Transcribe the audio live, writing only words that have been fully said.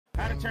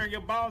turn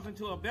your balls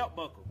into a belt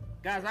buckle.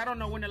 Guys, I don't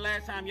know when the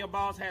last time your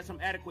balls had some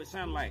adequate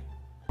sunlight.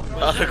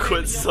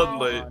 Adequate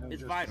sunlight.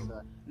 It's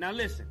vital. Now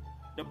listen,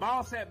 the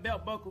ball sack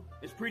belt buckle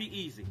is pretty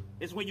easy.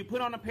 It's when you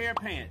put on a pair of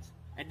pants,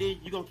 and then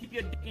you're going to keep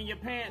your dick in your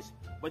pants,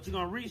 but you're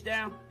going to reach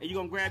down and you're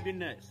going to grab your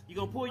nuts. You're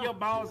going to pull your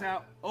balls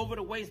out over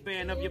the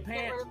waistband of your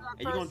pants,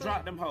 and you're going to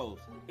drop them hoes.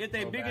 If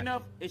they big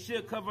enough, it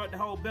should cover up the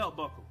whole belt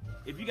buckle.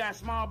 If you got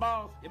small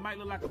balls, it might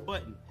look like a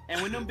button.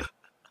 And when them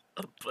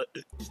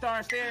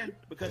start staring,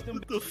 because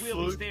them will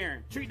be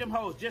staring, treat them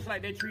hoes just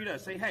like they treat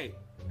us. Say, hey,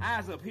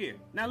 eyes up here.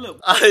 Now look.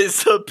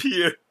 Eyes up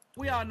here.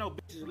 We all know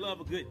bitches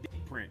love a good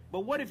dick print.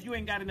 But what if you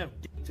ain't got enough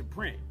dick to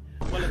print?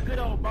 Well, a good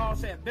old ball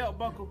sack belt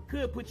buckle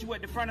could put you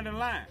at the front of the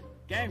line.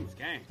 Game is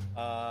game.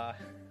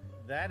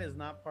 That is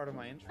not part of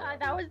my intro.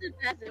 That was the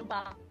best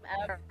bomb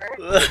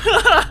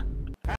ever.